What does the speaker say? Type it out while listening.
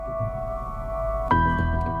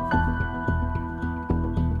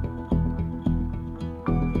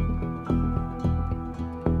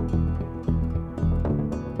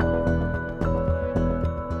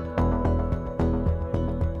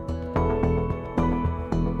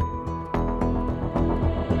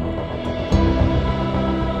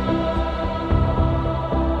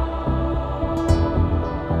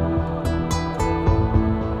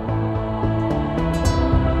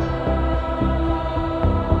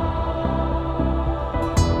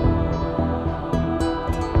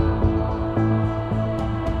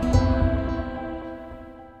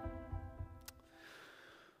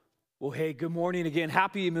Hey, good morning again.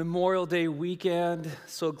 Happy Memorial Day weekend.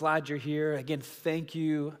 So glad you're here. Again, thank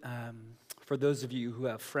you for those of you who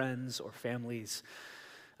have friends or families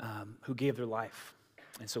who gave their life.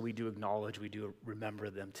 And so we do acknowledge, we do remember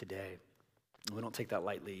them today. And we don't take that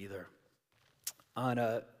lightly either. On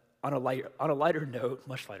a lighter note,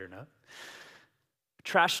 much lighter note,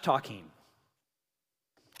 trash talking.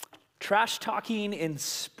 Trash talking in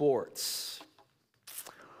sports.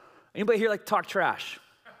 Anybody here like to talk trash?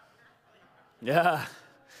 Yeah,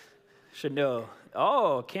 should know.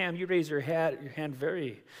 Oh, Cam, you raised your hand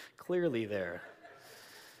very clearly there.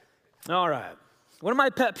 All right. One of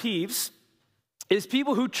my pet peeves is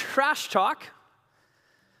people who trash talk,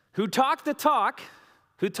 who talk the talk,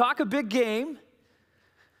 who talk a big game,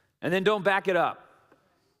 and then don't back it up.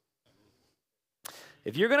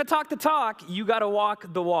 If you're going to talk the talk, you got to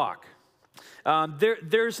walk the walk.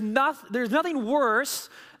 There's nothing worse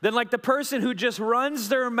than like the person who just runs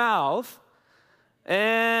their mouth,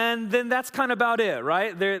 and then that's kind of about it,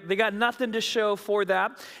 right? They got nothing to show for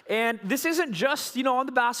that. And this isn't just, on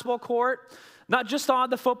the basketball court, not just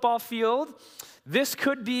on the football field. This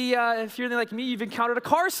could be, if you're like me, you've encountered a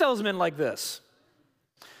car salesman like this.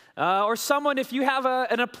 Or someone, if you have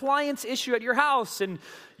an appliance issue at your house and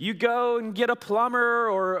you go and get a plumber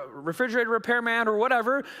or a refrigerator repairman or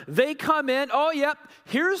whatever, they come in, oh, yep,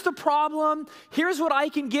 here's the problem, here's what I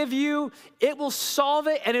can give you, it will solve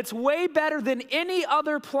it, and it's way better than any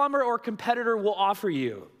other plumber or competitor will offer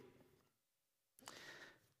you.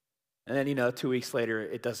 And then, 2 weeks later,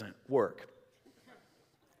 it doesn't work.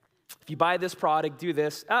 If you buy this product, do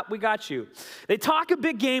this, we got you. They talk a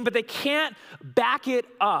big game, but they can't back it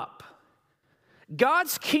up.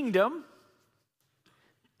 God's kingdom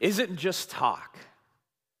isn't just talk.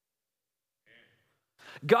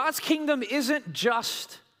 God's kingdom isn't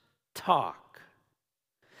just talk.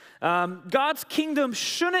 God's kingdom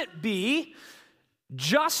shouldn't be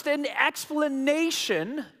just an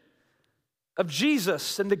explanation of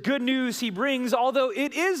Jesus and the good news he brings, although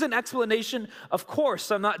it is an explanation, of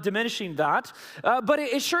course, I'm not diminishing that, but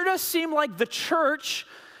it sure does seem like the church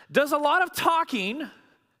does a lot of talking,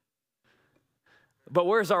 but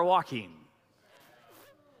where's our walking?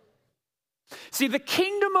 See, the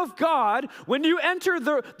kingdom of God, when you enter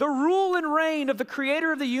the rule and reign of the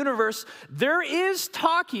creator of the universe, there is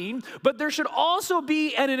talking, but there should also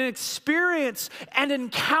be an experience, an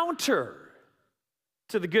encounter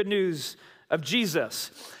to the good news of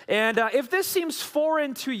Jesus. And if this seems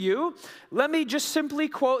foreign to you, let me just simply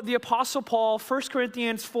quote the Apostle Paul, 1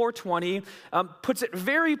 Corinthians 4:20, puts it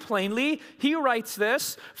very plainly. He writes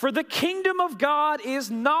this, "For the kingdom of God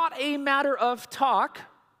is not a matter of talk,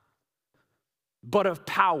 but of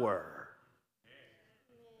power."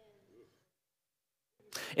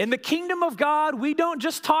 In the kingdom of God, we don't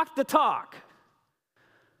just talk the talk.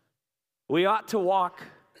 We ought to walk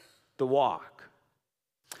the walk.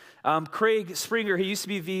 Craig Springer, he used to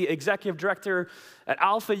be the executive director at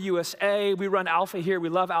Alpha USA. We run Alpha here. We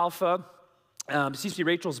love Alpha. He used to be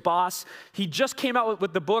Rachel's boss. He just came out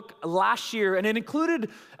with the book last year, and it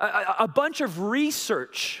included a bunch of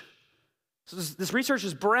research. So this research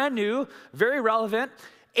is brand new, very relevant,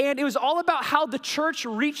 and it was all about how the church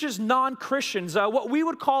reaches non-Christians, what we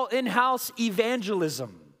would call in-house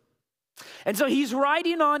evangelism. And so he's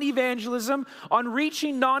writing on evangelism, on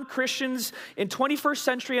reaching non-Christians in 21st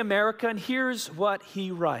century America, and here's what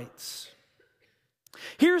he writes.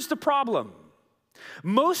 Here's the problem.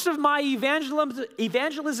 Most of my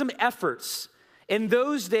evangelism efforts in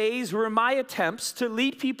those days were my attempts to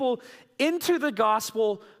lead people into the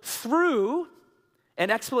gospel through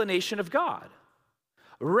an explanation of God,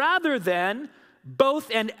 rather than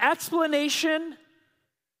both an explanation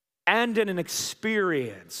and an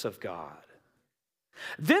experience of God.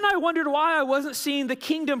 Then I wondered why I wasn't seeing the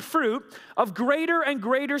kingdom fruit of greater and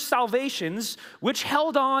greater salvations, which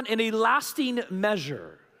held on in a lasting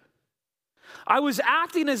measure. I was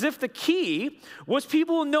acting as if the key was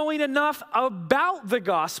people knowing enough about the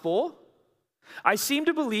gospel, I seem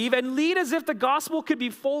to believe, and lead as if the gospel could be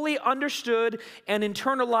fully understood and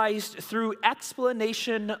internalized through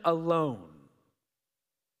explanation alone.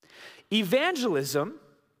 Evangelism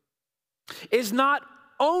is not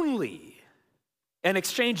only an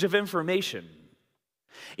exchange of information.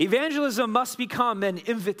 Evangelism must become an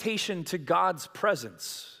invitation to God's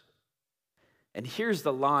presence. And here's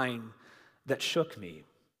the line that shook me.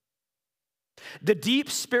 The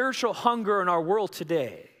deep spiritual hunger in our world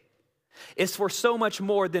today is for so much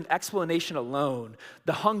more than explanation alone.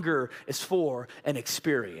 The hunger is for an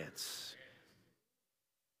experience.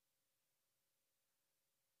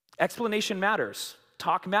 Explanation matters.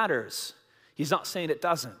 Talk matters. He's not saying it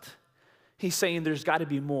doesn't. He's saying there's got to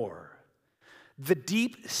be more. the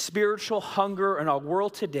deep spiritual hunger in our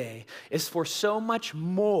world today is for so much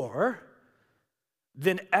more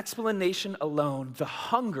than explanation alone. The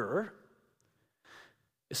hunger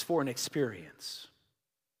is for an experience.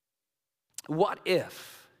 What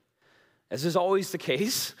if, as is always the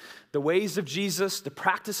case, the ways of Jesus, the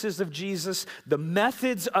practices of Jesus, the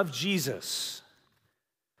methods of Jesus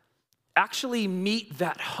actually meet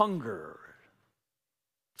that hunger,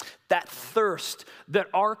 that thirst that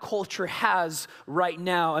our culture has right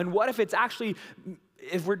now? And what if it's actually,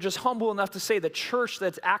 if we're just humble enough to say, the church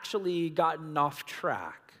that's actually gotten off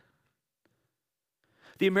track?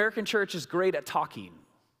 The American church is great at talking.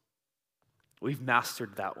 We've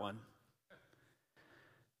mastered that one.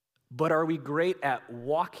 But are we great at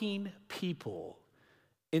walking people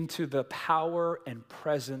into the power and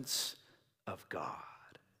presence of God?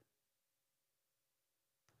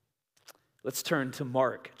 Let's turn to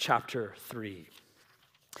Mark chapter 3.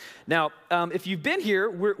 Now, if you've been here,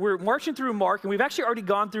 we're marching through Mark, and we've actually already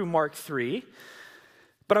gone through Mark 3.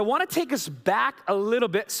 But I want to take us back a little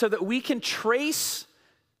bit so that we can trace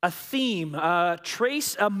a theme,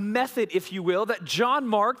 trace a method, if you will, that John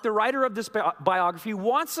Mark, the writer of this biography,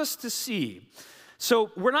 wants us to see. So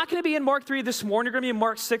we're not going to be in Mark 3 this morning. We're going to be in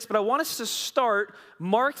Mark 6, but I want us to start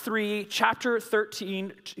Mark 3, verse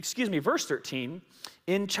 13,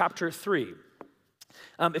 in chapter 3.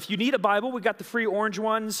 If you need a Bible, we got the free orange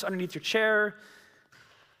ones underneath your chair,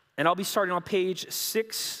 and I'll be starting on page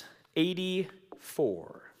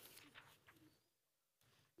 684.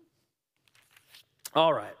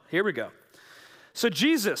 All right, here we go. So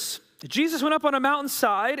Jesus went up on a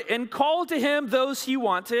mountainside and called to him those he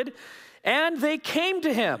wanted, and they came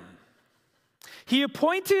to him. He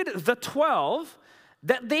appointed the 12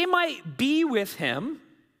 that they might be with him,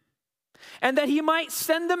 and that he might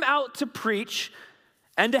send them out to preach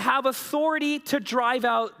and to have authority to drive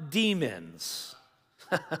out demons.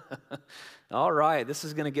 All right, this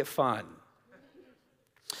is going to get fun.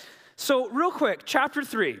 So real quick, chapter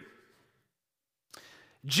 3.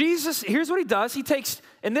 Jesus, here's what he does. He takes,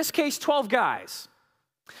 in this case, 12 guys,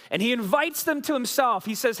 and he invites them to himself.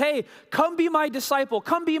 He says, hey, come be my disciple.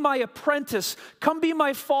 Come be my apprentice. Come be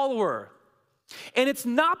my follower. And it's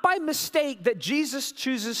not by mistake that Jesus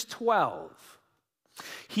chooses 12.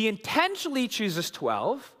 He intentionally chooses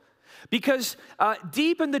 12 because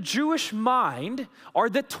deep in the Jewish mind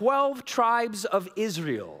are the 12 tribes of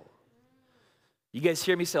Israel. You guys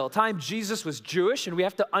hear me say all the time, Jesus was Jewish, and we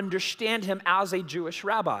have to understand him as a Jewish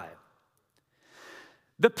rabbi.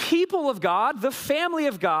 The people of God, the family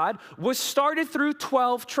of God, was started through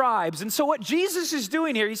 12 tribes. And so what Jesus is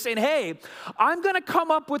doing here, he's saying, hey, I'm going to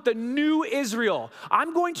come up with the new Israel.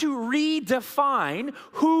 I'm going to redefine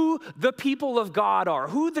who the people of God are,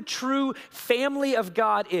 who the true family of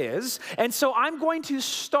God is. And so I'm going to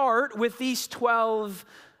start with these 12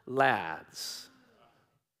 lads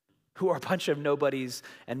who are a bunch of nobodies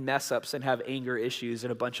and mess-ups and have anger issues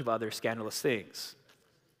and a bunch of other scandalous things.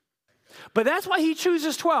 But that's why he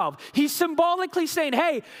chooses 12. He's symbolically saying,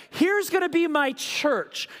 hey, here's going to be my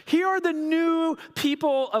church. Here are the new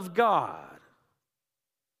people of God.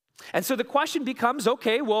 And so the question becomes,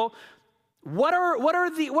 okay, well, what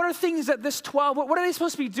are things that this 12, what are they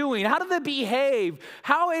supposed to be doing? How do they behave?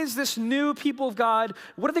 How is this new people of God,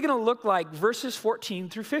 what are they going to look like? Verses 14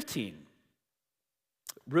 through 15.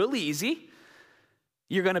 Really easy.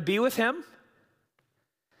 You're going to be with him,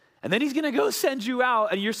 and then he's going to go send you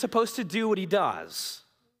out, and you're supposed to do what he does.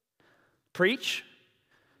 Preach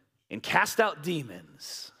and cast out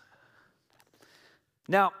demons.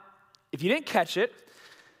 Now, if you didn't catch it,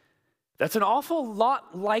 that's an awful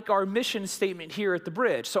lot like our mission statement here at the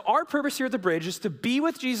Bridge. So our purpose here at the Bridge is to be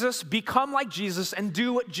with Jesus, become like Jesus, and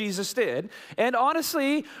do what Jesus did. And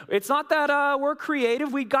honestly, it's not that we're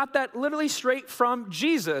creative. We got that literally straight from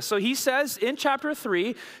Jesus. So he says in chapter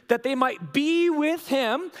 3 that they might be with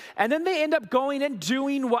him, and then they end up going and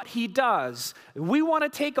doing what he does. We want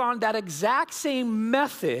to take on that exact same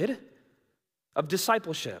method of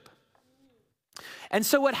discipleship. And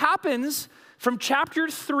so what happens from chapter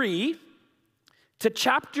 3 to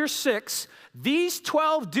chapter 6, these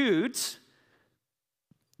 12 dudes,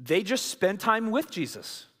 they just spend time with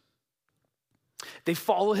Jesus. They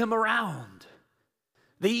follow him around.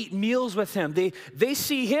 They eat meals with him. They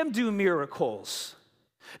see him do miracles.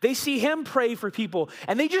 They see him pray for people,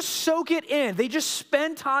 and they just soak it in. They just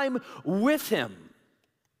spend time with him.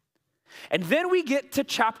 And then we get to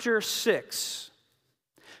chapter 6.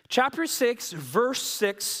 Chapter 6, verse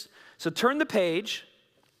 6. So turn the page.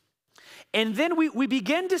 And then we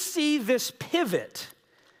begin to see this pivot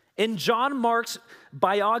in John Mark's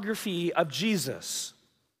biography of Jesus.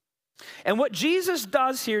 And what Jesus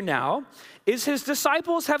does here now is his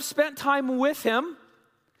disciples have spent time with him,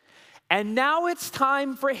 and now it's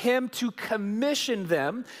time for him to commission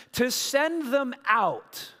them, to send them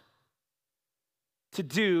out to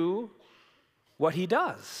do what he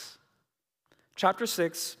does. Chapter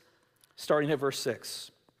 6, starting at verse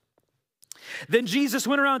 6. Then Jesus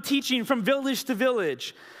went around teaching from village to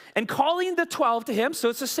village and calling the 12 to him, so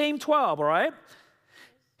it's the same 12, all right?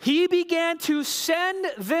 He began to send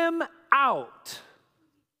them out,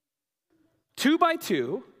 2 by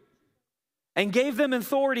 2, and gave them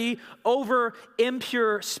authority over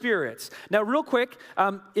impure spirits. Now, real quick,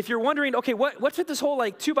 if you're wondering, okay, what's with this whole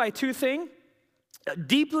 2 by 2 thing?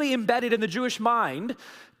 Deeply embedded in the Jewish mind,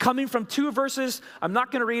 coming from 2 verses. I'm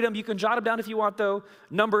not going to read them. You can jot them down if you want, though.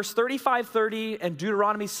 Numbers 35:30 and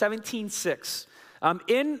Deuteronomy 17:6.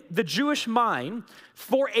 In the Jewish mind,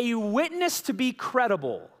 for a witness to be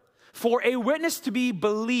credible, for a witness to be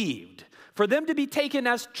believed, for them to be taken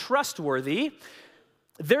as trustworthy,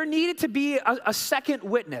 there needed to be a second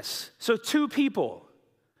witness, so 2 people.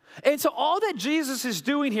 And so all that Jesus is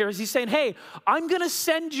doing here is he's saying, hey, I'm going to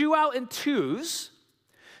send you out in 2s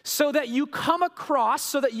so that you come across,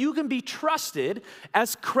 so that you can be trusted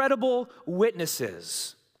as credible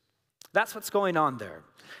witnesses. That's what's going on there.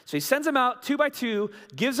 So he sends them out 2 by 2,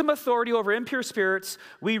 gives them authority over impure spirits.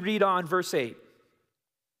 We read on verse 8.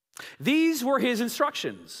 These were his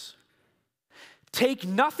instructions. Take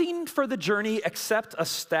nothing for the journey except a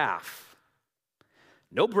staff.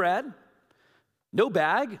 No bread, no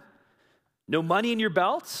bag, no money in your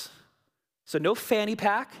belts, so no fanny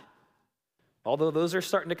pack, although those are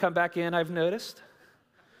starting to come back in, I've noticed.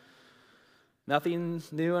 Nothing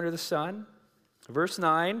new under the sun. Verse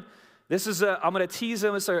 9, this is I'm going to tease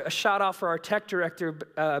him. It's a shout out for our tech director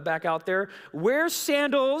back out there. Wear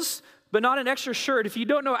sandals, but not an extra shirt. If you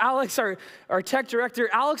don't know Alex, our tech director,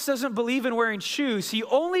 Alex doesn't believe in wearing shoes. He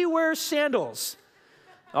only wears sandals,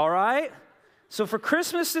 all right? So for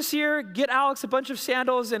Christmas this year, get Alex a bunch of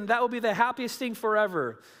sandals, and that will be the happiest thing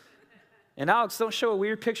forever. And Alex, don't show a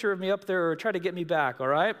weird picture of me up there or try to get me back, all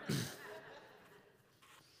right?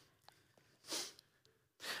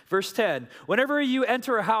 Verse 10, whenever you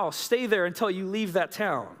enter a house, stay there until you leave that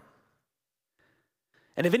town.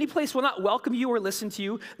 And if any place will not welcome you or listen to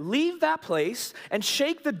you, leave that place and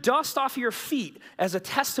shake the dust off your feet as a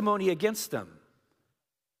testimony against them.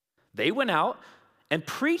 They went out and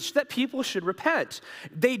preached that people should repent.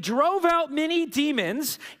 They drove out many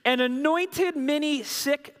demons and anointed many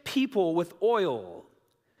sick people with oil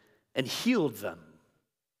and healed them.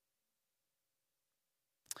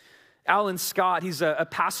 Alan Scott, he's a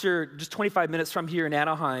pastor just 25 minutes from here in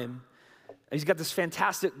Anaheim. He's got this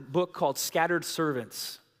fantastic book called Scattered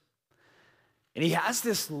Servants. And he has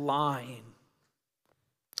this line.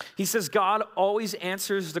 He says, God always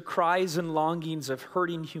answers the cries and longings of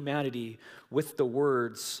hurting humanity with the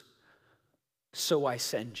words, so I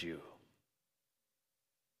send you.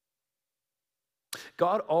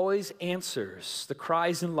 God always answers the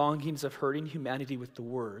cries and longings of hurting humanity with the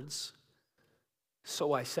words,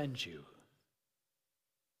 so I send you.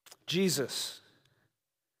 Jesus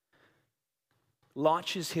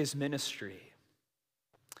launches his ministry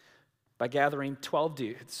by gathering 12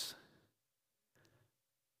 dudes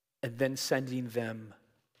and then sending them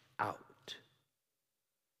out.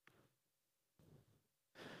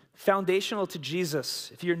 Foundational to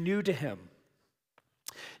Jesus, if you're new to him,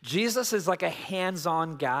 Jesus is like a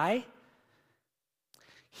hands-on guy.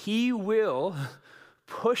 He will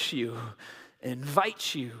push you,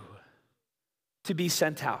 invite you to be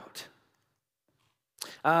sent out.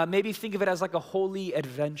 Maybe think of it as like a holy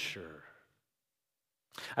adventure.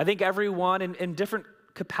 I think everyone in different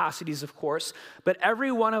capacities, of course, but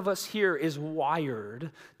every one of us here is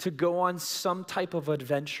wired to go on some type of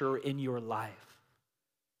adventure in your life.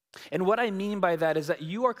 And what I mean by that is that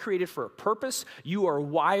you are created for a purpose. You are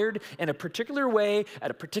wired in a particular way,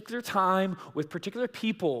 at a particular time, with particular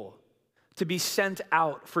people to be sent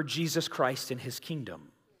out for Jesus Christ and his kingdom.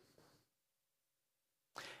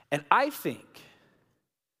 And I think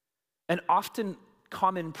an often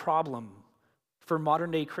common problem for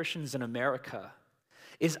modern day Christians in America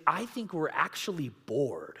is I think we're actually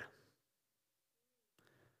bored.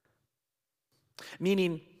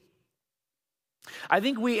 Meaning, I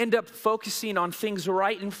think we end up focusing on things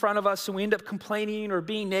right in front of us, and we end up complaining or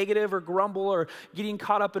being negative or grumble or getting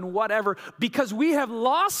caught up in whatever because we have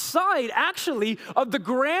lost sight, actually, of the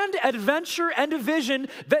grand adventure and vision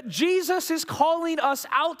that Jesus is calling us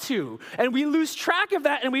out to. And we lose track of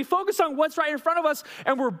that, and we focus on what's right in front of us,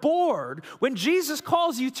 and we're bored when Jesus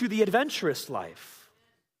calls you to the adventurous life.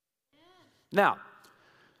 Now,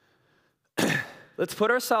 let's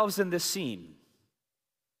put ourselves in this scene.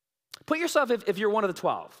 Put yourself if you're one of the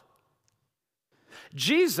 12.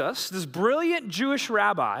 Jesus, this brilliant Jewish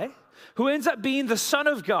rabbi who ends up being the Son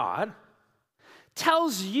of God,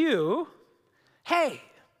 tells you, hey,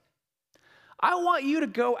 I want you to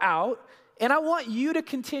go out and I want you to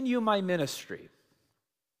continue my ministry.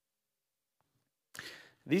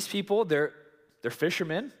 These people, they're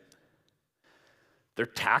fishermen. They're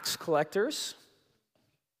tax collectors.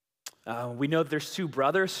 We know that there's two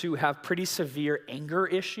brothers who have pretty severe anger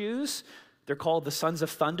issues. They're called the Sons of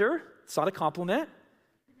Thunder. It's not a compliment.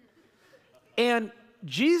 And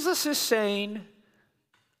Jesus is saying,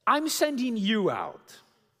 I'm sending you out.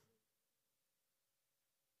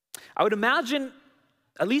 I would imagine,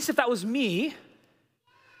 at least if that was me,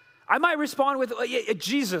 I might respond with,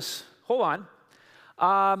 Jesus, hold on.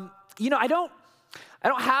 I don't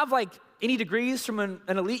have like any degrees from an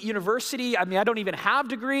elite university. I mean, I don't even have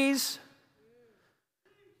degrees.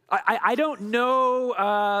 I don't know,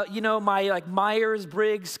 my like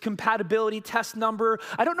Myers-Briggs compatibility test number.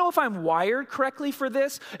 I don't know if I'm wired correctly for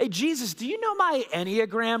this. Hey, Jesus, do you know my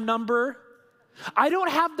Enneagram number? I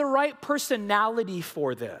don't have the right personality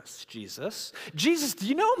for this, Jesus. Jesus, do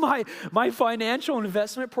you know my financial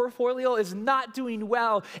investment portfolio is not doing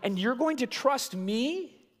well, and you're going to trust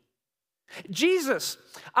me? Jesus,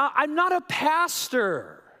 I'm not a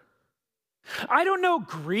pastor. I don't know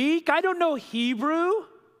Greek. I don't know Hebrew.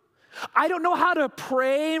 I don't know how to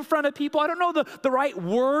pray in front of people. I don't know the right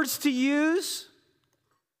words to use.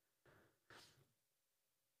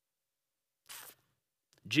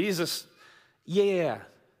 Jesus, yeah,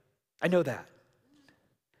 I know that.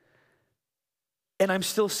 And I'm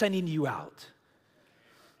still sending you out.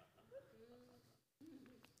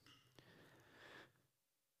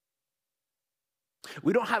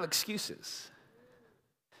 We don't have excuses.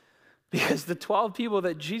 Because the 12 people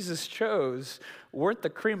that Jesus chose weren't the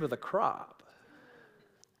cream of the crop.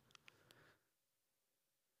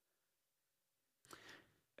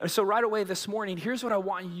 And so right away this morning, here's what I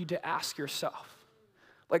want you to ask yourself.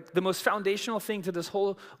 Like the most foundational thing to this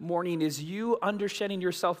whole morning is you understanding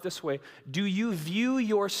yourself this way. Do you view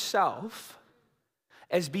yourself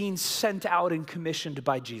as being sent out and commissioned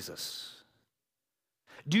by Jesus?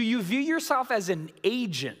 Do you view yourself as an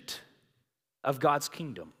agent of God's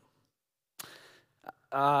kingdom?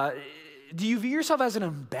 Do you view yourself as an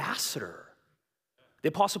ambassador? The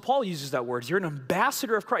Apostle Paul uses that word. You're an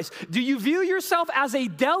ambassador of Christ. Do you view yourself as a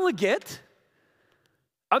delegate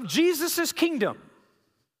of Jesus' kingdom?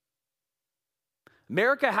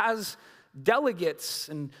 America has delegates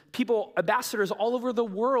and people, ambassadors all over the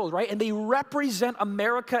world, right? And they represent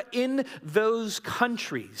America in those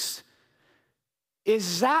countries.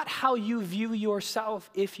 Is that how you view yourself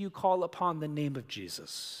if you call upon the name of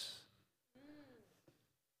Jesus?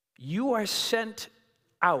 You are sent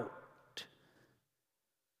out.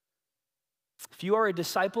 If you are a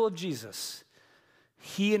disciple of Jesus,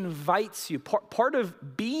 he invites you. Part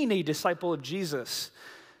of being a disciple of Jesus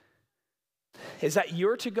is that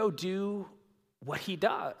you're to go do what he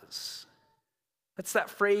does. That's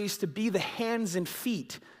that phrase, to be the hands and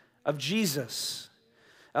feet of Jesus.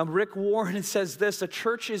 Rick Warren says this: a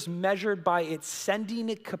church is measured by its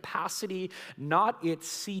sending capacity, not its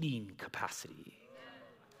seating capacity.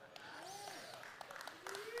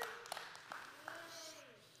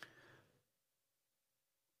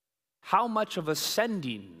 How much of a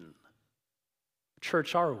sending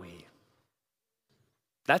church are we?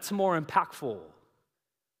 That's more impactful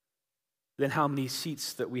than how many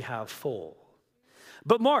seats that we have full.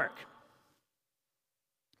 But Mark,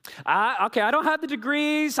 I don't have the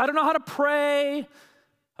degrees. I don't know how to pray.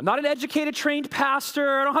 I'm not an educated, trained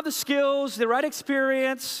pastor. I don't have the skills, the right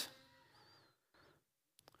experience.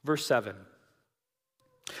 Verse 7.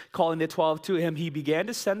 Calling the 12 to him, he began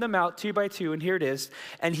to send them out 2 by 2, and here it is.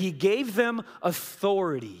 And he gave them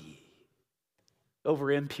authority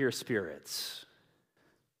over impure spirits.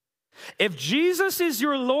 If Jesus is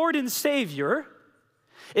your Lord and Savior,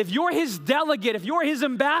 if you're his delegate, if you're his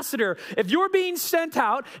ambassador, if you're being sent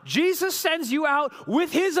out, Jesus sends you out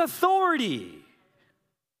with his authority.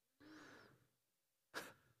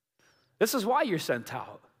 This is why you're sent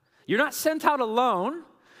out. You're not sent out alone.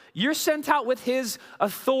 You're sent out with his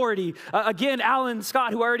authority. Again, Alan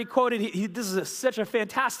Scott, who I already quoted, this is such a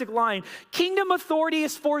fantastic line. Kingdom authority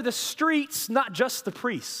is for the streets, not just the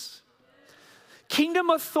priests. Kingdom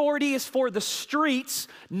authority is for the streets,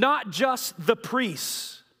 not just the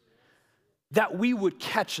priests. That we would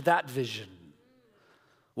catch that vision.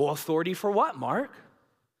 Well, authority for what, Mark?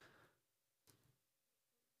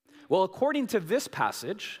 Well, according to this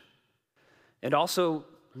passage, and also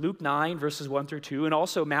Luke 9, verses 1 through 2, and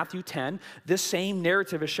also Matthew 10. This same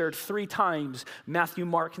narrative is shared 3 times, Matthew,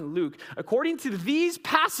 Mark, and Luke. According to these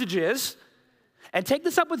passages, and take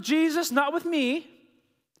this up with Jesus, not with me,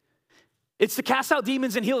 it's to cast out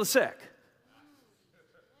demons and heal the sick.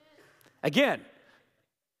 Again,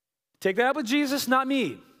 take that up with Jesus, not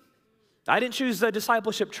me. I didn't choose the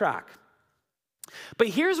discipleship track. But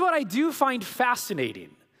here's what I do find fascinating,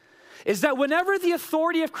 is that whenever the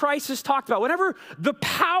authority of Christ is talked about, whenever the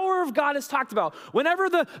power of God is talked about, whenever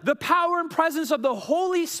the power and presence of the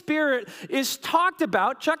Holy Spirit is talked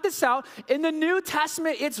about, check this out, in the New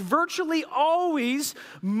Testament, it's virtually always,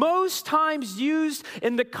 most times used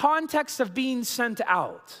in the context of being sent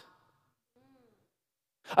out,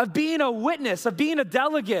 of being a witness, of being a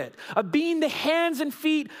delegate, of being the hands and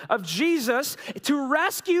feet of Jesus to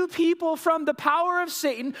rescue people from the power of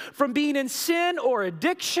Satan, from being in sin or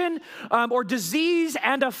addiction or disease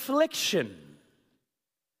and affliction.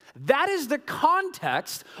 That is the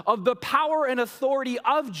context of the power and authority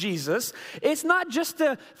of Jesus. It's not just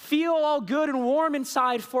to feel all good and warm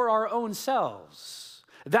inside for our own selves.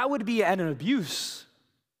 That would be an abuse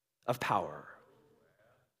of power.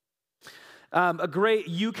 A great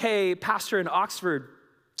UK pastor in Oxford,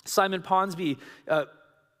 Simon Ponsonby,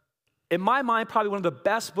 in my mind, probably one of the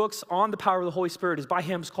best books on the power of the Holy Spirit is by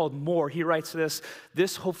him. It's called More. He writes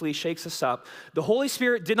this hopefully shakes us up. The Holy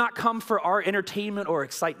Spirit did not come for our entertainment or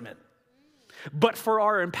excitement, but for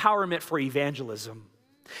our empowerment for evangelism.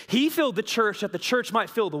 He filled the church that the church might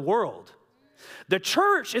fill the world. The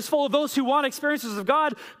church is full of those who want experiences of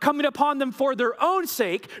God coming upon them for their own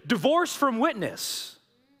sake, divorced from witness.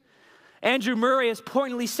 Andrew Murray has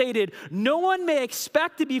pointedly stated, no one may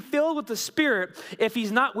expect to be filled with the Spirit if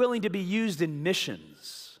he's not willing to be used in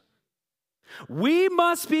missions. We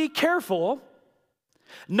must be careful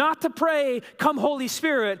not to pray, come Holy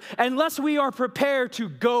Spirit, unless we are prepared to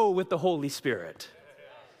go with the Holy Spirit.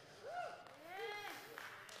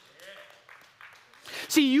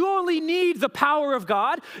 See, you only need the power of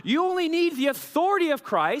God. You only need the authority of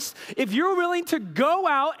Christ if you're willing to go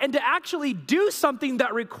out and to actually do something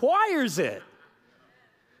that requires it.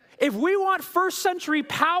 If we want first century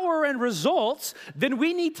power and results, then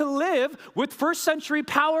we need to live with first century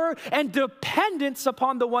power and dependence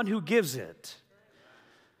upon the one who gives it.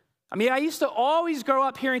 I mean, I used to always grow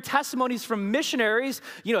up hearing testimonies from missionaries.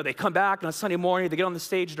 You know, they come back on a Sunday morning, they get on the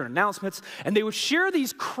stage during announcements, and they would share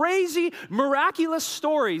these crazy, miraculous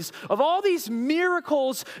stories of all these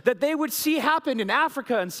miracles that they would see happen in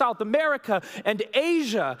Africa and South America and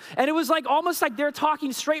Asia. And it was like almost like they're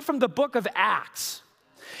talking straight from the book of Acts.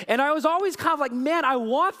 And I was always kind of like, man, I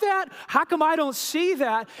want that. How come I don't see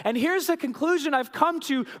that? And here's the conclusion I've come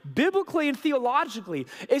to biblically and theologically.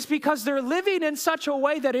 It's because they're living in such a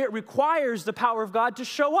way that it requires the power of God to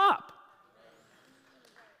show up.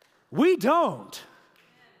 We don't.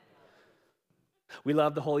 We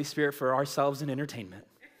love the Holy Spirit for ourselves and entertainment.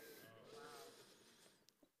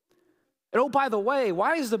 And oh, by the way,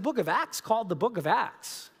 why is the book of Acts called the book of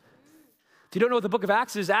Acts? If you don't know what the book of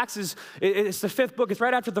Acts is it's the 5th book. It's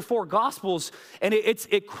right after the 4 Gospels. And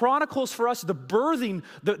it chronicles for us the birthing,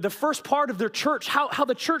 the first part of their church, how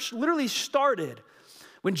the church literally started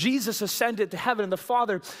when Jesus ascended to heaven and the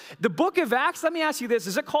Father. The book of Acts, let me ask you this,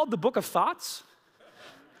 is it called the book of thoughts?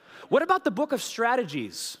 What about the book of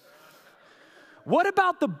strategies? What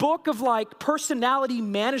about the book of like personality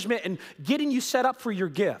management and getting you set up for your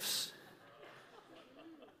gifts?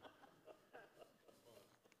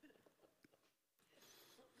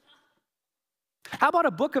 How about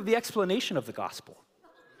a book of the explanation of the gospel?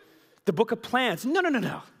 The book of plans?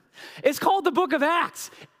 No. It's called the book of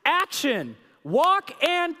Acts. Action, walk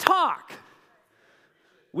and talk.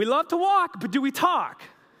 We love to walk, but do we talk?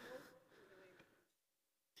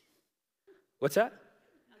 What's that?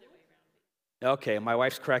 Okay, my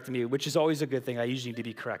wife's correcting me, which is always a good thing. I usually need to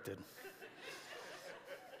be corrected.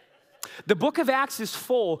 The book of Acts is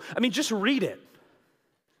full. I mean, just read it.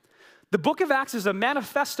 The book of Acts is a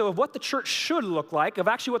manifesto of what the church should look like, of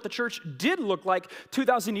actually what the church did look like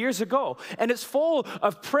 2,000 years ago. And it's full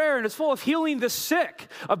of prayer, and it's full of healing the sick,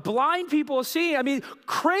 of blind people seeing. I mean,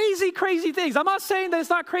 crazy, crazy things. I'm not saying that it's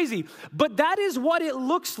not crazy, but that is what it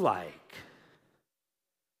looks like.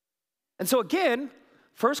 And so again,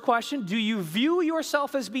 first question, do you view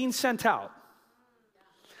yourself as being sent out?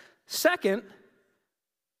 Second,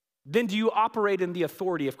 then do you operate in the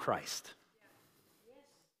authority of Christ?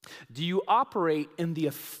 Do you operate in the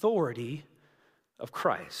authority of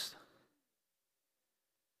Christ?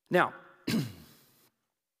 Now,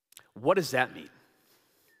 what does that mean?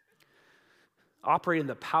 Operate in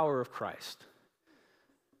the power of Christ.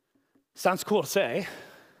 Sounds cool to say,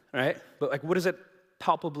 right? But like, what does it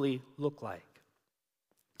palpably look like?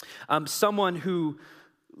 Someone who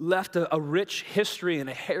left a rich history and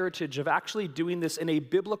a heritage of actually doing this in a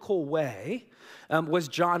biblical way was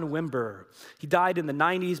John Wimber. He died in the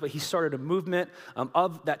 90s, but he started a movement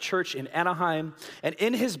of that church in Anaheim. And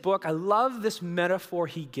in his book, I love this metaphor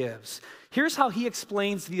he gives. Here's how he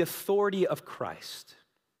explains the authority of Christ.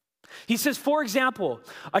 He says, for example,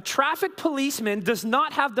 a traffic policeman does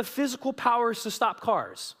not have the physical powers to stop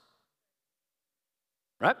cars,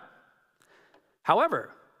 right? However,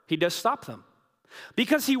 he does stop them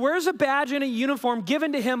because he wears a badge and a uniform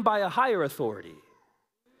given to him by a higher authority.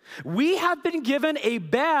 We have been given a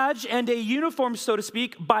badge and a uniform, so to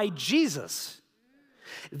speak, by Jesus.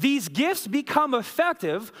 These gifts become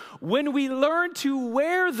effective when we learn to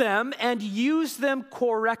wear them and use them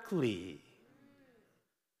correctly.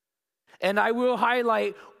 And I will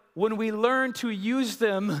highlight when we learn to use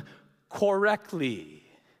them correctly.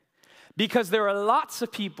 Because there are lots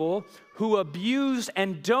of people who abuse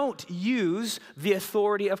and don't use the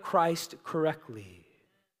authority of Christ correctly.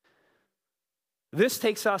 This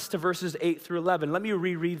takes us to verses 8 through 11. Let me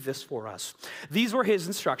reread this for us. These were his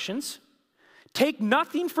instructions. Take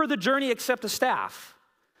nothing for the journey except a staff.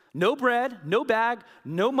 No bread, no bag,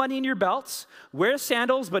 no money in your belts. Wear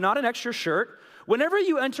sandals, but not an extra shirt. Whenever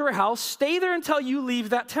you enter a house, stay there until you leave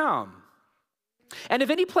that town. And if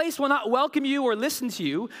any place will not welcome you or listen to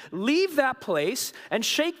you, leave that place and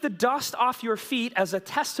shake the dust off your feet as a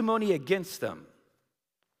testimony against them.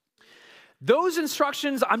 Those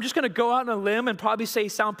instructions, I'm just going to go out on a limb and probably say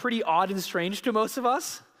sound pretty odd and strange to most of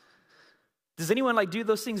us. Does anyone do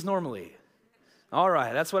those things normally? All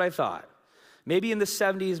right, that's what I thought. Maybe in the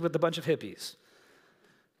 70s with a bunch of hippies.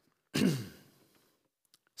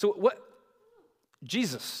 So what?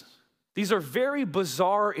 Jesus, these are very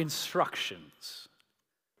bizarre instructions.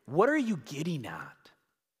 What are you getting at?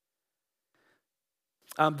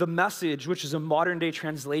 The Message, which is a modern day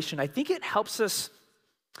translation, I think it helps us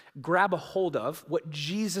grab a hold of what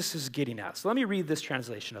Jesus is getting at. So let me read this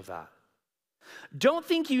translation of that. Don't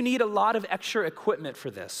think you need a lot of extra equipment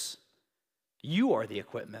for this. You are the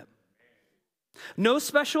equipment. No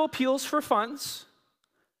special appeals for funds.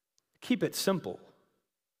 Keep it simple.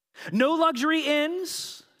 No luxury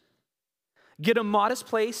inns. Get a modest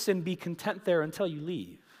place and be content there until you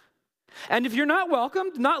leave. And if you're not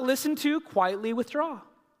welcomed, not listened to, quietly withdraw.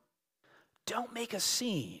 Don't make a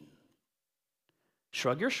scene.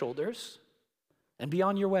 Shrug your shoulders and be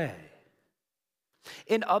on your way.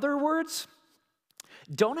 In other words,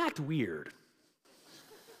 don't act weird.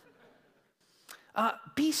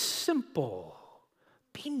 Be simple.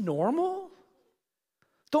 Be normal.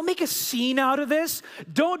 Don't make a scene out of this.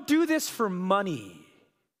 Don't do this for money.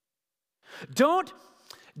 Don't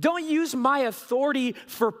use my authority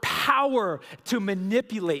for power to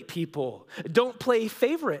manipulate people. Don't play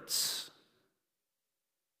favorites.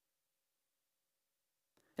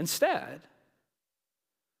 Instead,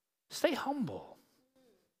 stay humble.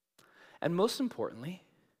 And most importantly,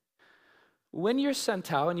 when you're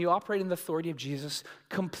sent out and you operate in the authority of Jesus,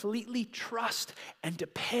 completely trust and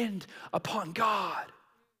depend upon God.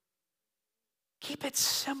 Keep it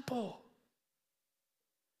simple.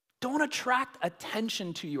 Don't attract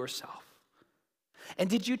attention to yourself. And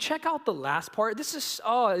did you check out the last part? This is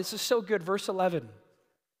so good, verse 11.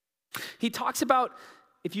 He talks about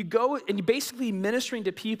if you go and you're basically ministering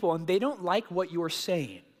to people and they don't like what you're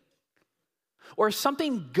saying, or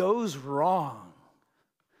something goes wrong.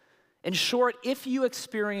 In short, if you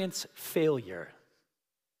experience failure,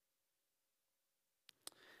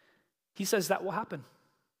 he says that will happen.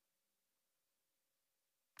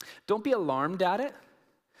 Don't be alarmed at it.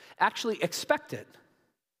 Actually, expect it.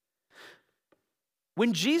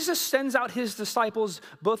 When Jesus sends out his disciples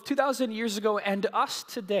both 2,000 years ago and us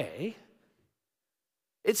today,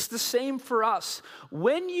 it's the same for us.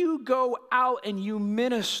 When you go out and you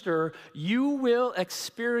minister, you will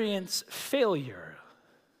experience failure.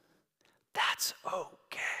 That's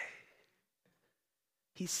okay.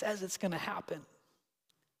 He says it's going to happen.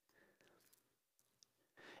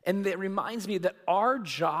 And it reminds me that our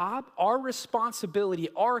job, our responsibility,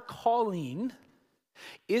 our calling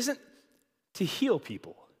isn't to heal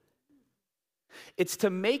people. It's to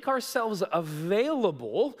make ourselves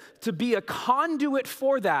available to be a conduit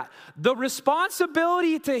for that. The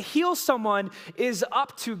responsibility to heal someone is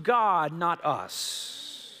up to God, not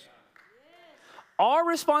us. Our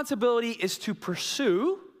responsibility is to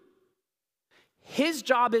pursue. His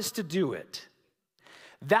job is to do it.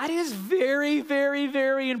 That is very, very,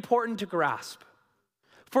 very important to grasp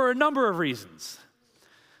for a number of reasons.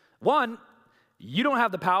 One, you don't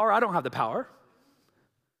have the power, I don't have the power.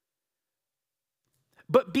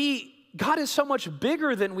 But B, God is so much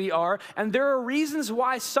bigger than we are, and there are reasons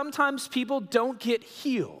why sometimes people don't get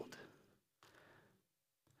healed.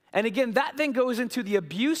 And again, that then goes into the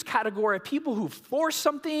abuse category of people who force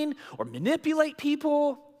something or manipulate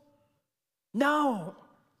people. No.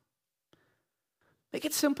 Make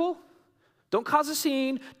it simple. Don't cause a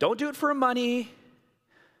scene. Don't do it for money.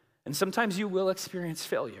 And sometimes you will experience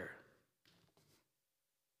failure.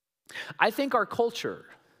 I think our culture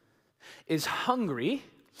is hungry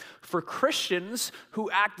for Christians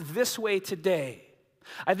who act this way today.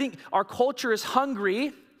 I think our culture is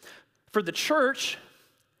hungry for the church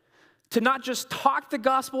to not just talk the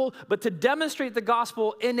gospel, but to demonstrate the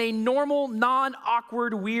gospel in a normal,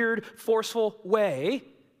 non-awkward, weird, forceful way.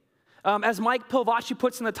 As Mike Pilvachi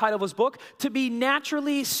puts in the title of his book, to be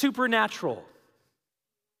naturally supernatural.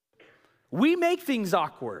 We make things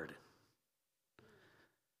awkward.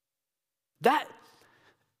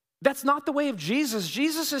 That's not the way of Jesus.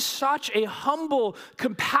 Jesus is such a humble,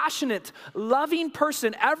 compassionate, loving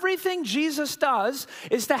person. Everything Jesus does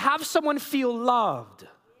is to have someone feel loved.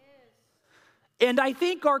 And I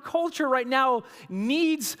think our culture right now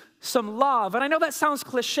needs some love. And I know that sounds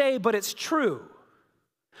cliche, but it's true.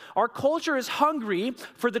 Our culture is hungry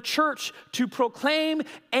for the church to proclaim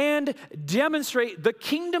and demonstrate the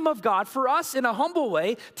kingdom of God for us in a humble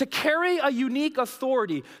way, to carry a unique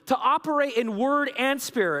authority, to operate in word and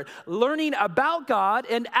spirit, learning about God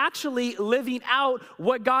and actually living out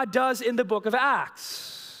what God does in the book of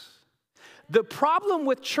Acts. The problem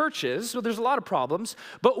with churches, well, there's a lot of problems,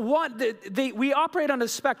 but we operate on a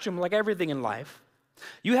spectrum like everything in life.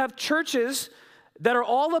 You have churches that are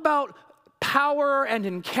all about power and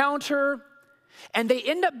encounter, and they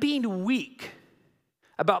end up being weak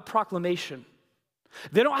about proclamation.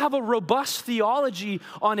 They don't have a robust theology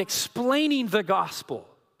on explaining the gospel,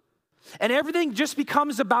 and everything just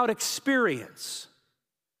becomes about experience.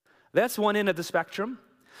 That's one end of the spectrum.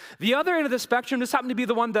 The other end of the spectrum, this happened to be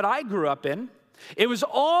the one that I grew up in. It was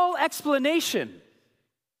all explanation.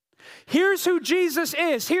 Here's who Jesus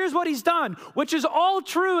is. Here's what he's done, which is all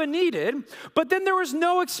true and needed. But then there was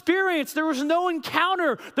no experience. There was no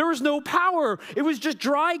encounter. There was no power. It was just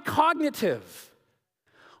dry cognitive.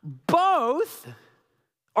 Both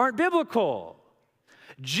aren't biblical.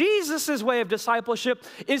 Jesus' way of discipleship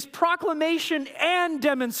is proclamation and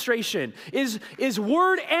demonstration, is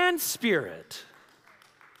word and spirit.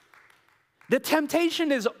 The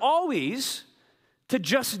temptation is always to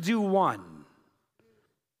just do one.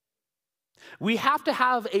 We have to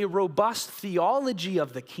have a robust theology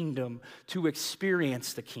of the kingdom to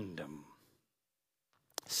experience the kingdom.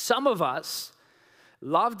 Some of us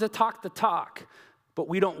love to talk the talk, but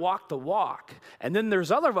we don't walk the walk. And then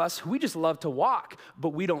there's other of us who we just love to walk, but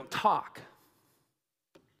we don't talk.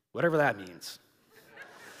 Whatever that means.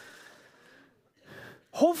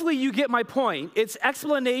 Hopefully you get my point. It's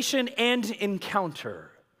explanation and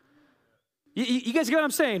encounter. You guys get what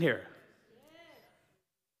I'm saying here?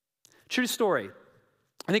 True story.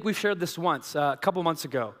 I think we've shared this once, a couple months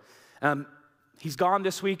ago. He's gone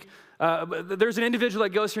this week. There's an individual that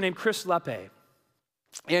goes here named Chris Lepe.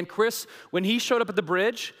 And Chris, when he showed up at the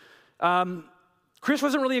bridge, Chris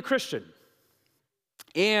wasn't really a Christian.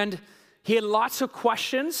 And he had lots of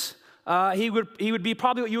questions. He would be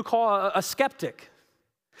probably what you would call a skeptic.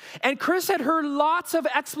 And Chris had heard lots of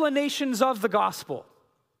explanations of the gospel.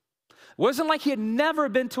 It wasn't like he had never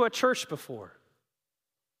been to a church before.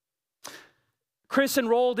 Chris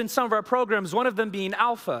enrolled in some of our programs, one of them being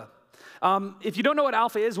Alpha. If you don't know what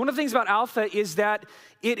Alpha is, one of the things about Alpha is that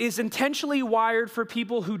it is intentionally wired for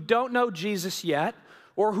people who don't know Jesus yet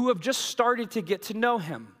or who have just started to get to know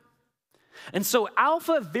him. And so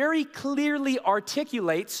Alpha very clearly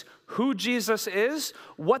articulates who Jesus is,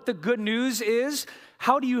 what the good news is,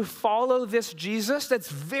 how do you follow this Jesus? That's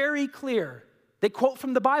very clear. They quote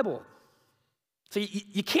from the Bible. So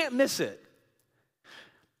you can't miss it.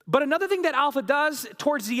 But another thing that Alpha does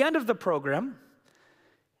towards the end of the program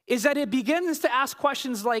is that it begins to ask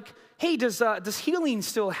questions like, hey, does healing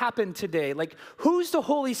still happen today? Like, who's the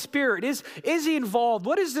Holy Spirit? Is he involved?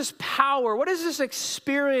 What is this power? What is this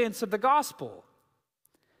experience of the gospel?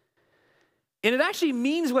 And it actually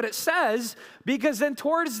means what it says, because then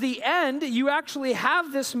towards the end, you actually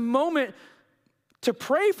have this moment to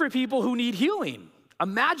pray for people who need healing.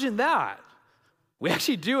 Imagine that. We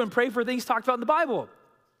actually do and pray for things talked about in the Bible.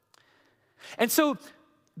 And so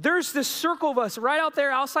there's this circle of us right out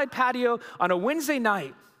there outside patio on a Wednesday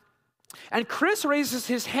night. And Chris raises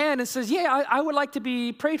his hand and says, yeah, I would like to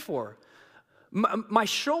be prayed for. My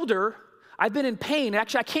shoulder, I've been in pain.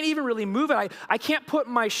 Actually, I can't even really move it. I can't put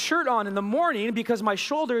my shirt on in the morning because my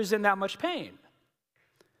shoulder is in that much pain.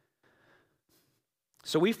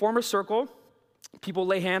 So we form a circle. People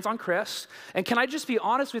lay hands on Chris. And can I just be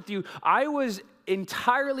honest with you? I was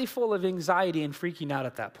entirely full of anxiety and freaking out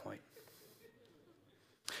at that point.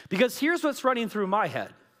 Because here's what's running through my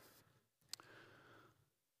head.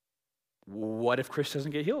 What if Chris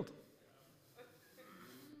doesn't get healed?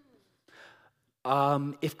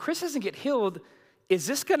 If Chris doesn't get healed, is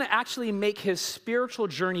this going to actually make his spiritual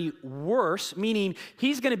journey worse? Meaning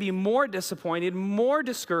he's going to be more disappointed, more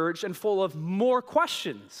discouraged, and full of more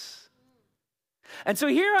questions. And so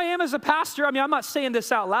here I am as a pastor. I mean, I'm not saying this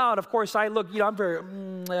out loud. Of course, I'm very,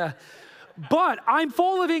 but I'm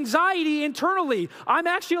full of anxiety internally. I'm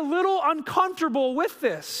actually a little uncomfortable with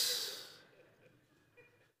this.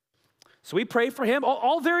 So we pray for him,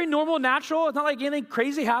 all very normal, natural. It's not like anything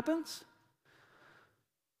crazy happens.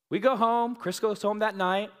 We go home. Chris goes home that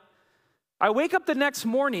night. I wake up the next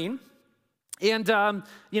morning, and I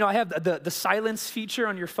have the silence feature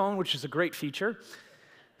on your phone, which is a great feature.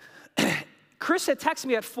 Chris had texted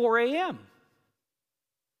me at 4 a.m.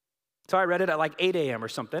 So I read it at like 8 a.m. or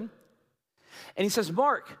something. And he says,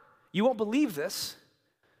 Mark, you won't believe this,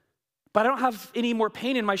 but I don't have any more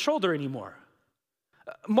pain in my shoulder anymore.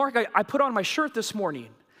 Mark, I put on my shirt this morning,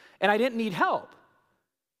 and I didn't need help.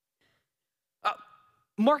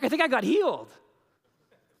 Mark, I think I got healed.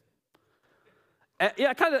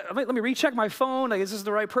 Let me recheck my phone. Like, is this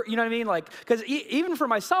the right you know what I mean? Like, because even for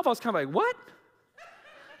myself, I was kind of like, what?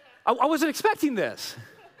 I wasn't expecting this.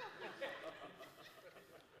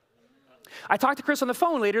 I talked to Chris on the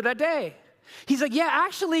phone later that day. He's like, yeah,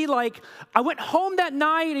 actually, like, I went home that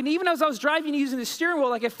night, and even as I was driving using the steering wheel,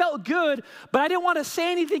 like, it felt good, but I didn't want to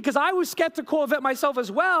say anything because I was skeptical of it myself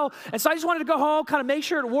as well, and so I just wanted to go home, kind of make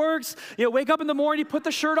sure it works, wake up in the morning, put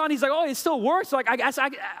the shirt on. He's like, oh, it still works. So like, I guess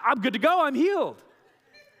I'm good to go. I'm healed.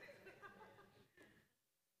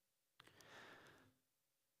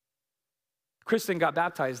 Kristen got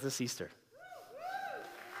baptized this Easter.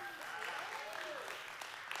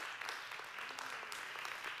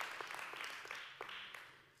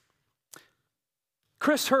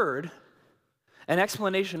 Chris heard an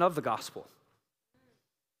explanation of the gospel.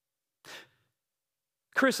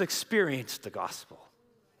 Chris experienced the gospel.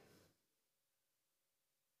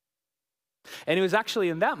 And it was actually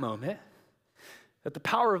in that moment that the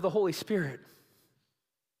power of the Holy Spirit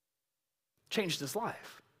changed his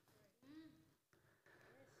life.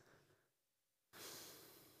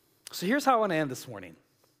 So here's how I want to end this morning.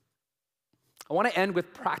 I want to end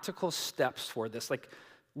with practical steps for this. Like,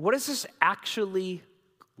 what does this actually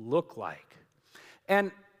look like?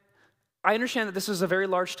 And I understand that this is a very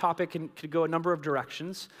large topic and could go a number of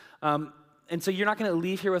directions. And so you're not going to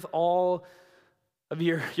leave here with all of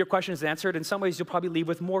your questions answered. In some ways, you'll probably leave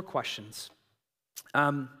with more questions.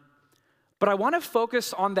 But I want to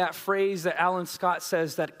focus on that phrase that Alan Scott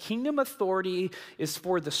says, that kingdom authority is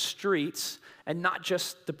for the streets and not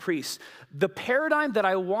just the priests. The paradigm that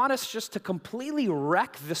I want us just to completely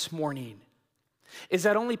wreck this morning is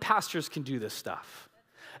that only pastors can do this stuff.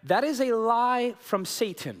 That is a lie from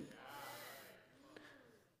Satan.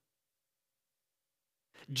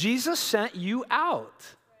 Jesus sent you out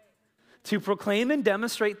to proclaim and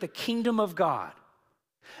demonstrate the kingdom of God.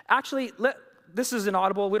 Actually, this is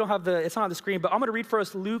inaudible. We don't have it's not on the screen, but I'm going to read for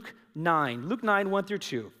us Luke 9, 1 through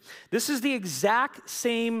 2. This is the exact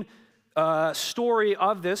same story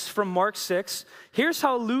of this from Mark 6. Here's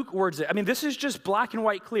how Luke words it. I mean, this is just black and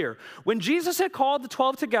white clear. When Jesus had called the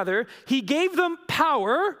 12 together, he gave them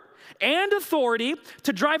power and authority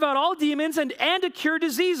to drive out all demons and to cure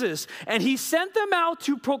diseases. And he sent them out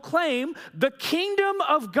to proclaim the kingdom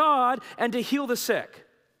of God and to heal the sick.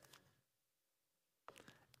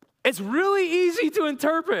 It's really easy to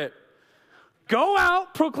interpret. Go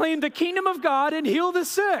out, proclaim the kingdom of God, and heal the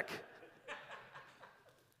sick.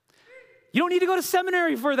 You don't need to go to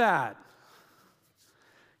seminary for that.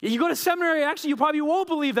 You go to seminary, actually, you probably won't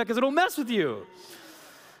believe that because it'll mess with you.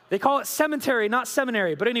 They call it cemetery, not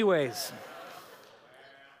seminary. But anyways,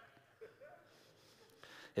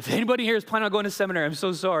 if anybody here is planning on going to seminary, I'm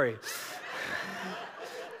so sorry.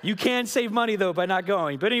 You can save money, though, by not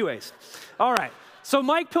going. But anyways, all right. So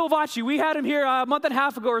Mike Pilvacci, we had him here a month and a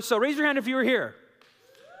half ago or so. Raise your hand if you were here.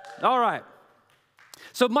 All right.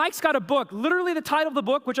 So Mike's got a book. Literally the title of the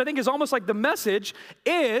book, which I think is almost like the message,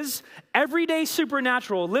 is Everyday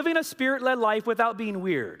Supernatural, Living a Spirit-Led Life Without Being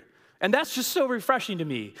Weird. And that's just so refreshing to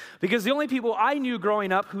me because the only people I knew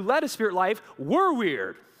growing up who led a spirit life were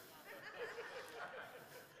weird.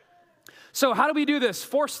 So how do we do this?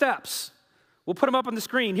 4 steps. We'll put them up on the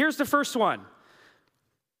screen. Here's the first one.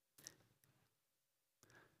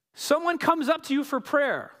 Someone comes up to you for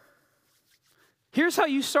prayer. Here's how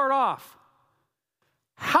you start off.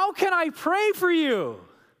 How how can I pray for you?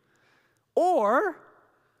 Or,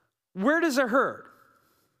 where does it hurt?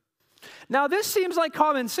 Now, this seems like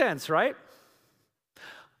common sense, right?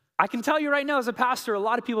 I can tell you right now as a pastor, a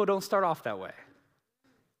lot of people don't start off that way.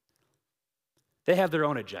 They have their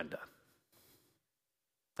own agenda.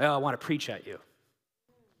 Oh, I want to preach at you.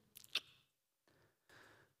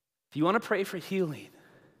 If you want to pray for healing,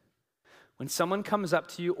 when someone comes up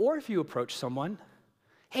to you, or if you approach someone,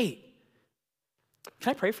 hey,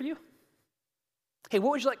 can I pray for you? Hey,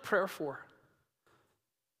 what would you like prayer for?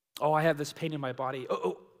 Oh, I have this pain in my body.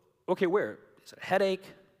 Oh, okay, where? Is it a headache?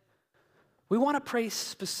 We want to pray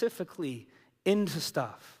specifically into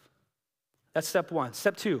stuff. That's step one.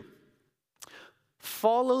 Step two,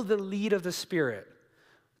 follow the lead of the Spirit.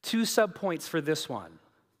 2 subpoints for this one.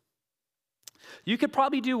 You could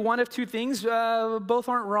probably do one of two things. Both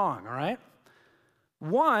aren't wrong, all right?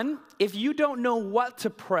 One, if you don't know what to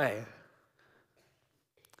pray,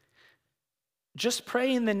 just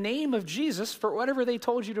pray in the name of Jesus for whatever they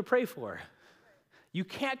told you to pray for. You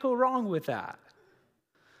can't go wrong with that.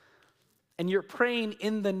 And you're praying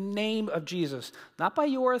in the name of Jesus, not by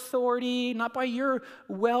your authority, not by your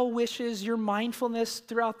well wishes, your mindfulness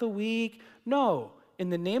throughout the week. No, in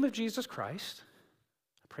the name of Jesus Christ,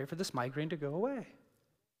 I pray for this migraine to go away.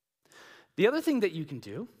 The other thing that you can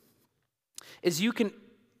do is you can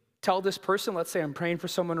tell this person, let's say I'm praying for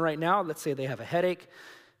someone right now, let's say they have a headache.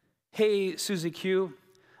 Hey, Susie Q,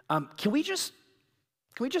 can we just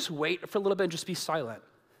wait for a little bit and just be silent?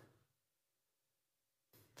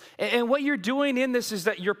 And what you're doing in this is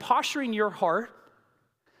that you're posturing your heart.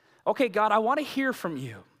 Okay, God, I want to hear from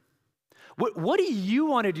you. What do you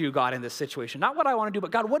want to do, God, in this situation? Not what I want to do, but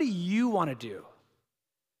God, what do you want to do?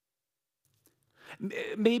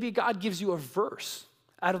 Maybe God gives you a verse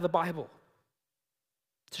out of the Bible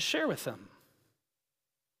to share with them.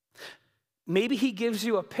 Maybe he gives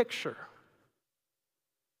you a picture.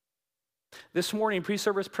 This morning,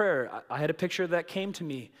 pre-service prayer, I had a picture that came to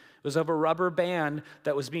me. It was of a rubber band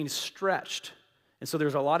that was being stretched. And so there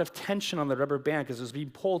was a lot of tension on the rubber band because it was being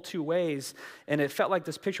pulled two ways. And it felt like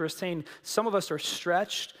this picture was saying some of us are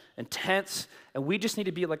stretched and tense, and we just need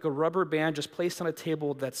to be like a rubber band just placed on a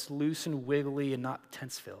table that's loose and wiggly and not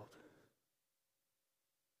tense-filled.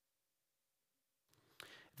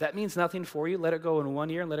 If that means nothing for you, let it go in one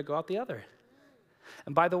ear and let it go out the other.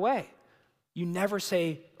 And by the way, you never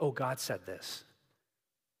say, oh, God said this.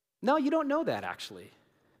 No, you don't know that actually.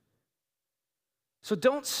 So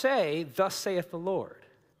don't say, thus saith the Lord.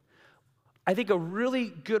 I think a really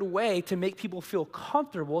good way to make people feel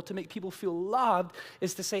comfortable, to make people feel loved,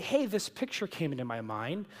 is to say, hey, this picture came into my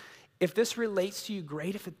mind. If this relates to you,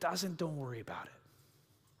 great. If it doesn't, don't worry about it.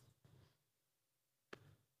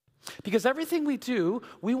 Because everything we do,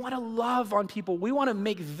 we want to love on people. We want to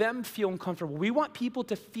make them feel uncomfortable. We want people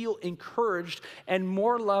to feel encouraged and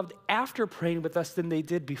more loved after praying with us than they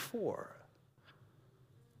did before.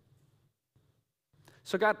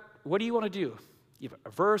 So God, what do you want to do? You have a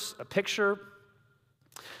verse, a picture.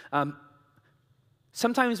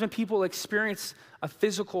 Sometimes when people experience a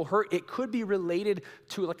physical hurt, it could be related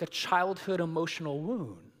to like a childhood emotional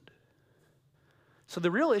wound. So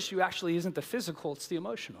the real issue actually isn't the physical, it's the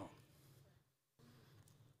emotional.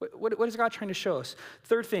 What is God trying to show us?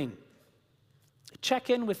 Third thing, check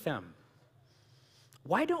in with them.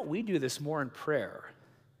 Why don't we do this more in prayer?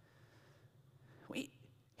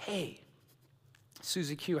 Hey,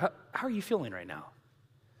 Susie Q, how are you feeling right now?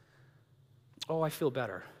 Oh, I feel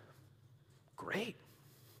better. Great.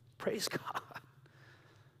 Praise God.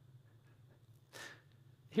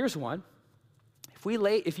 Here's one.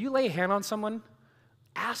 If you lay a hand on someone,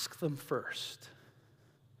 ask them first.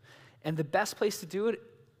 And the best place to do it,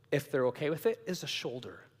 if they're okay with it, is the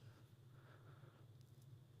shoulder.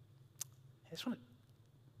 I just want to,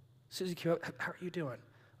 Susie Q, how are you doing?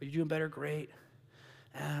 Are you doing better? Great.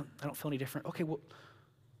 I don't feel any different. Okay, well,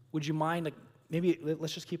 would you mind, like, maybe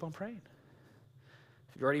let's just keep on praying.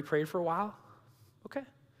 If you've already prayed for a while, okay.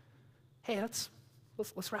 Hey, let's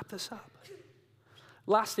wrap this up.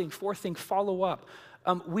 Last thing, fourth thing, follow up.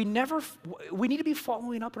 We need to be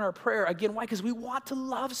following up in our prayer. Again, why? Because we want to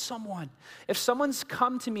love someone. If someone's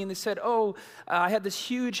come to me and they said, I had this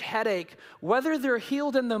huge headache, whether they're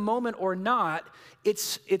healed in the moment or not,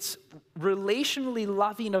 it's relationally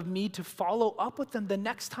loving of me to follow up with them the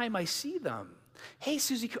next time I see them. Hey,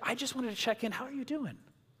 Susie, I just wanted to check in. How are you doing?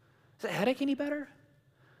 Is that headache any better?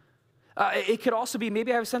 It could also be,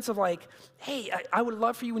 maybe I have a sense of like, hey, I would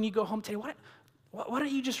love for you when you go home today, why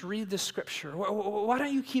don't you just read this scripture? Why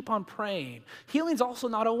don't you keep on praying? Healing's also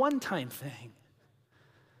not a one-time thing.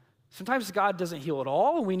 Sometimes God doesn't heal at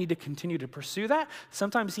all, and we need to continue to pursue that.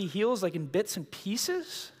 Sometimes he heals like in bits and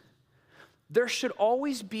pieces. there should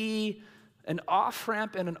always be an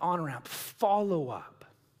off-ramp and an on-ramp, follow-up.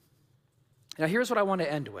 Now, here's what I want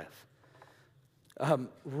to end with.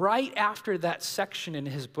 Right after that section in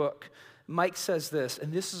his book, Mike says this,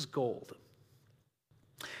 and this is gold.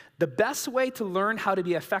 The best way to learn how to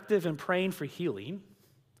be effective in praying for healing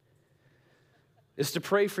is to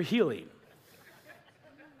pray for healing.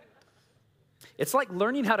 It's like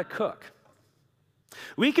learning how to cook.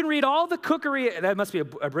 We can read all the cookery, that must be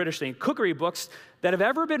a British thing, cookery books that have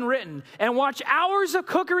ever been written and watch hours of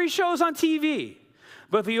cookery shows on TV.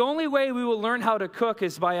 But the only way we will learn how to cook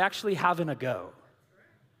is by actually having a go.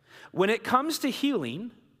 When it comes to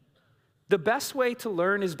healing, the best way to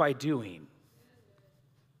learn is by doing.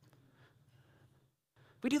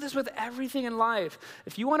 We do this with everything in life.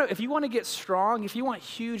 If you want to get strong, if you want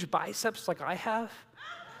huge biceps like I have,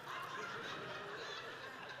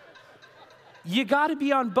 you got to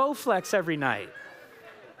be on Bowflex every night.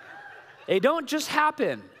 They don't just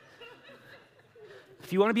happen.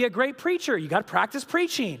 If you want to be a great preacher, you got to practice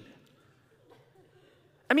preaching.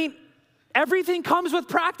 I mean, everything comes with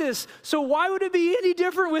practice, so why would it be any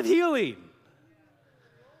different with healing?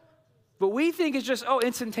 But we think it's just,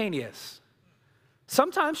 instantaneous.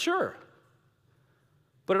 Sometimes, sure.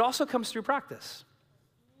 But it also comes through practice.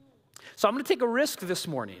 So I'm going to take a risk this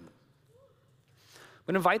morning. I'm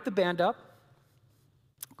going to invite the band up.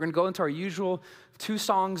 We're going to go into our usual 2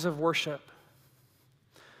 songs of worship.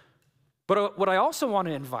 But what I also want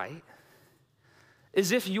to invite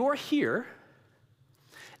is if you're here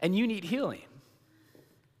and you need healing.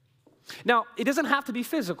 Now, it doesn't have to be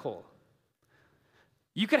physical.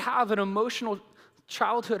 You could have an emotional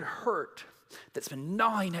childhood hurt that's been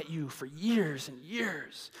gnawing at you for years and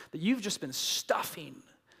years, that you've just been stuffing.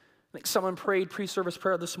 I think someone prayed pre-service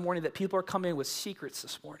prayer this morning that people are coming in with secrets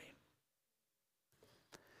this morning.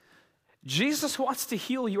 Jesus wants to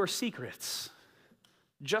heal your secrets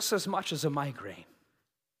just as much as a migraine.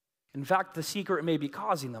 In fact, the secret may be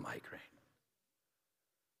causing the migraine.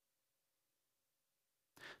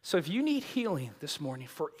 So if you need healing this morning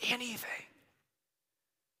for anything,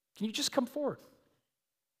 can you just come forward?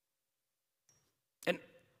 And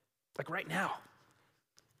like right now,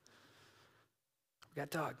 we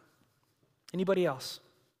got Doug. Anybody else?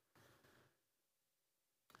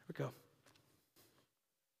 Here we go.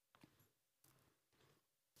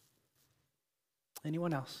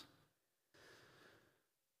 Anyone else?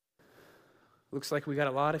 Looks like we got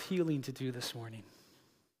a lot of healing to do this morning.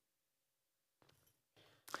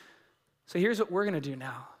 So here's what we're going to do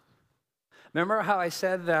now. Remember how I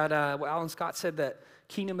said that, Alan Scott said that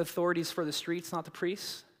kingdom authority is for the streets, not the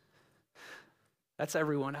priests? That's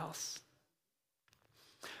everyone else.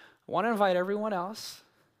 I want to invite everyone else.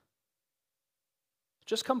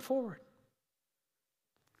 Just come forward.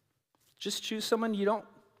 Just choose someone you don't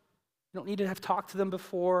need to have talked to them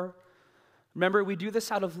before. Remember, we do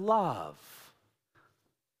this out of love.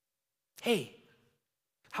 Hey,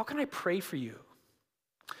 how can I pray for you?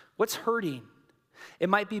 What's hurting? It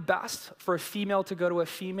might be best for a female to go to a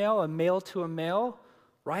female, a male to a male,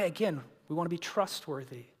 right? Again, we want to be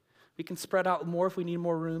trustworthy. We can spread out more if we need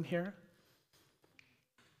more room here.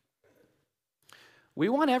 We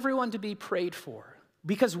want everyone to be prayed for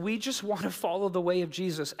because we just want to follow the way of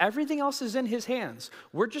Jesus. Everything else is in his hands.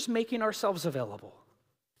 We're just making ourselves available.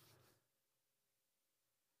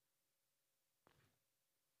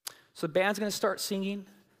 So the band's going to start singing.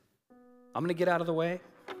 I'm going to get out of the way.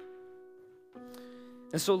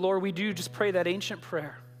 And so, Lord, we do just pray that ancient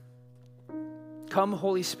prayer. Come,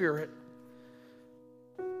 Holy Spirit.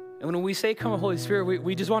 And when we say come, Holy Spirit,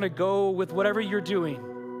 we just want to go with whatever you're doing.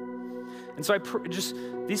 And so just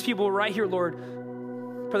these people right here, Lord,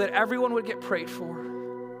 pray that everyone would get prayed for,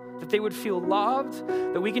 that they would feel loved,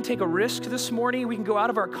 that we can take a risk this morning, we can go out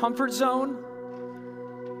of our comfort zone,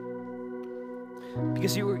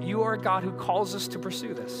 because you are a God who calls us to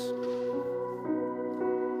pursue this.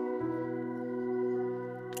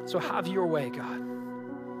 So have your way, God.